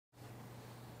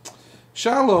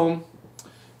Shalom.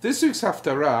 This week's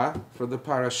Haftarah for the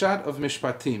Parashat of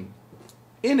Mishpatim.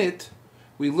 In it,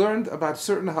 we learned about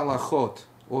certain halachot,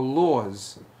 or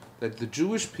laws, that the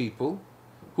Jewish people,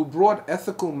 who brought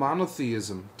ethical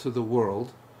monotheism to the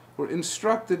world, were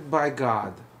instructed by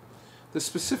God. The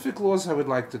specific laws I would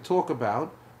like to talk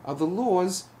about are the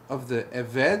laws of the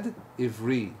Eved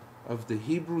Ivri, of the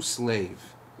Hebrew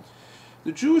slave.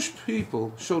 The Jewish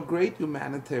people showed great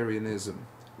humanitarianism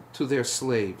to their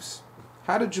slaves.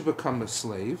 How did you become a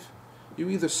slave? You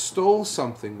either stole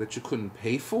something that you couldn't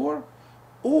pay for,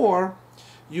 or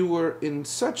you were in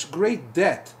such great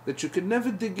debt that you could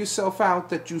never dig yourself out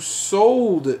that you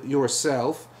sold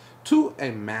yourself to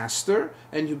a master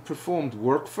and you performed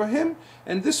work for him,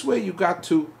 and this way you got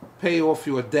to pay off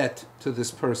your debt to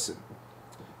this person.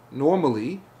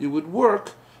 Normally, you would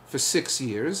work for 6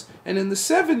 years, and in the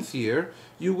 7th year,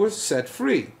 you were set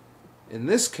free. In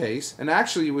this case, and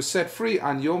actually you were set free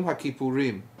on Yom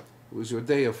HaKippurim. It was your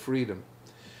day of freedom.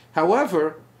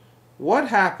 However, what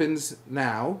happens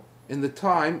now in the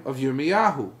time of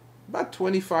Yirmiyahu? About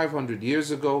 2,500 years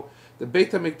ago, the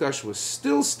Beit HaMikdash was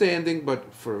still standing,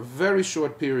 but for a very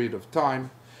short period of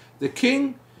time. The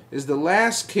king is the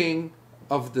last king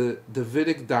of the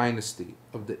Davidic dynasty,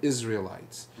 of the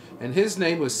Israelites. And his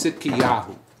name was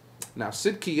Sidkiyahu. Now,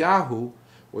 Sidkiyahu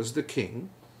was the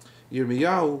king.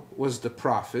 Yirmiyahu was the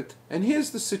prophet, and here's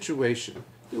the situation.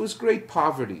 There was great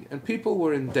poverty, and people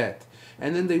were in debt,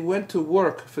 and then they went to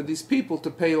work for these people to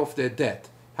pay off their debt.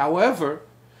 However,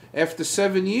 after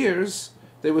 7 years,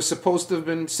 they were supposed to have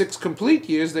been 6 complete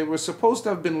years, they were supposed to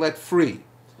have been let free.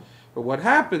 But what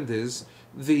happened is,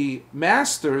 the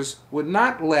masters would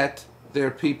not let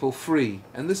their people free,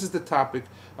 and this is the topic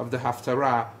of the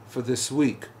Haftarah for this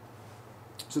week.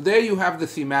 So there you have the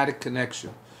thematic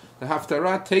connection. The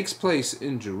Haftarah takes place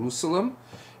in Jerusalem.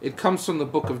 It comes from the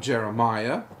book of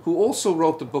Jeremiah, who also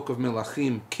wrote the book of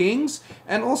Melachim, Kings,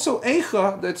 and also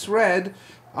Eicha, that's read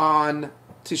on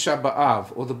Tisha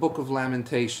B'Av, or the book of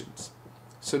Lamentations.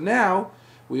 So now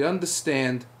we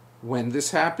understand when this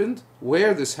happened,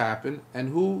 where this happened, and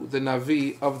who the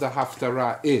Navi of the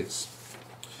Haftarah is.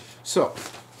 So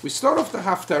we start off the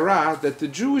Haftarah that the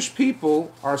Jewish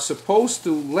people are supposed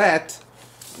to let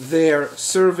their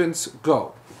servants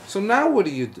go. So now what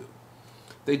do?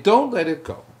 They don't let it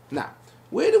go. Now,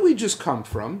 where do we just come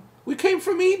from? We came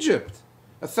from Egypt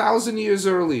 1,000 years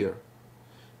earlier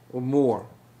or more.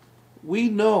 We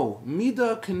know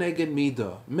midah keneged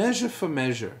midah, measure for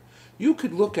measure. You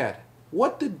could look at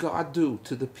what did God do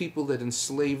to the people that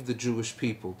enslaved the Jewish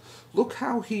people. Look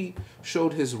how he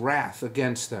showed his wrath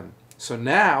against them. So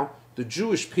now the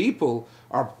Jewish people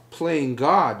are playing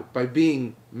God by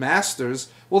being masters.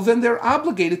 Well, then they're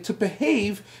obligated to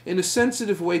behave in a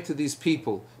sensitive way to these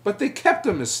people. But they kept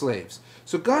them as slaves.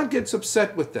 So God gets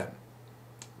upset with them.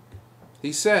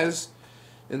 He says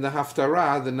in the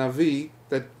Haftarah, the Navi,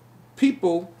 that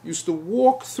people used to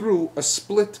walk through a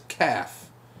split calf.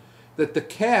 That the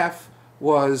calf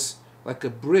was like a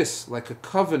bris, like a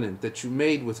covenant that you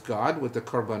made with God, with the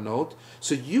korbanot.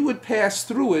 So you would pass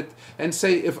through it and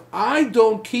say, if I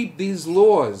don't keep these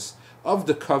laws of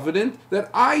the covenant,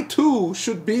 that I too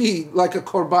should be like a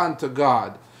korban to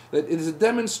God. That it is a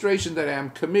demonstration that I am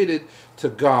committed to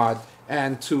God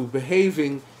and to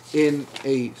behaving in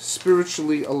a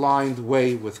spiritually aligned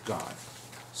way with God.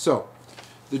 So,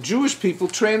 the Jewish people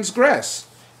transgress,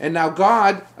 and now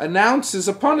God announces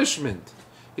a punishment.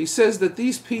 He says that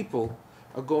these people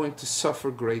are going to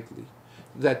suffer greatly.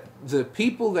 That the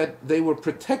people that they were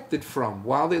protected from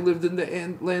while they lived in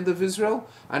the land of Israel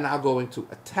are now going to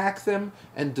attack them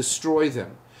and destroy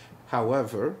them.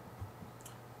 However,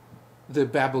 the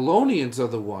Babylonians are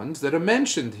the ones that are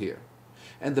mentioned here.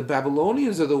 And the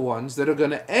Babylonians are the ones that are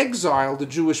going to exile the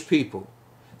Jewish people.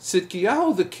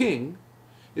 Sidkiyahu, the king,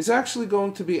 is actually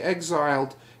going to be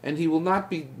exiled, and he will not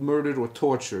be murdered or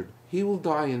tortured. He will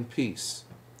die in peace.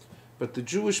 But the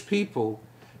Jewish people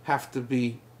have to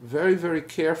be very, very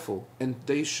careful, and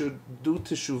they should do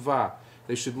teshuvah.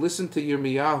 They should listen to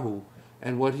Yirmiyahu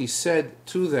and what he said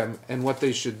to them and what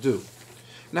they should do.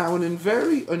 Now, in a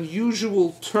very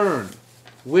unusual turn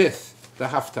with the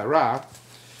Haftarah,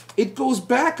 it goes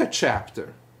back a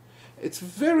chapter. It's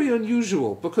very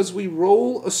unusual because we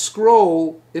roll a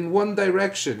scroll in one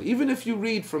direction. Even if you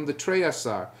read from the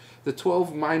Treyasar, the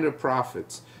 12 minor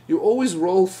prophets, you always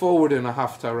roll forward in a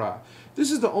Haftarah. This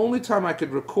is the only time I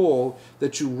could recall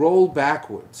that you roll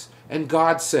backwards. And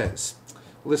God says,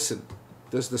 listen,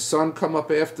 does the sun come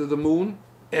up after the moon?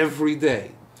 Every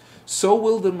day. So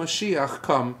will the Mashiach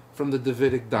come from the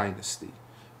Davidic dynasty.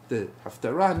 The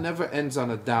Haftarah never ends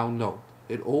on a down note.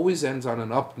 It always ends on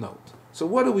an up note. So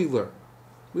what do we learn?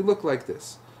 we look like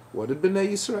this. What did Bnei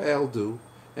Yisrael do,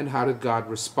 and how did God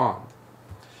respond?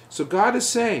 So God is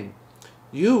saying,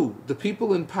 you, the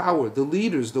people in power, the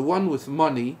leaders, the one with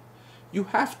money, you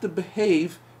have to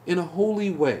behave in a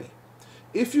holy way.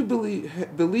 If you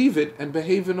believe it and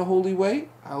behave in a holy way,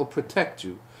 I'll protect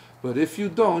you. But if you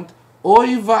don't, oy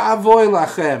va'avoy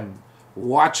lachem,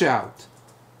 watch out.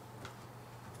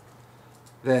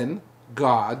 Then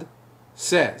God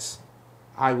says,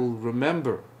 I will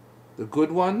remember the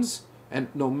good ones, and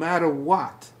no matter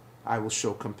what, I will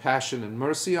show compassion and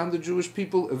mercy on the Jewish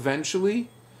people eventually.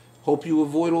 Hope you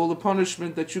avoid all the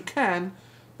punishment that you can,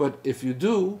 but if you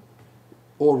do,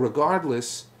 or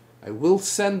regardless, I will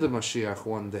send the Mashiach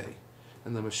one day.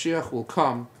 And the Mashiach will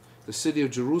come, the city of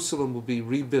Jerusalem will be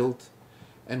rebuilt,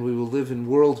 and we will live in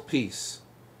world peace.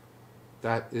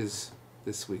 That is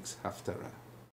this week's Haftarah.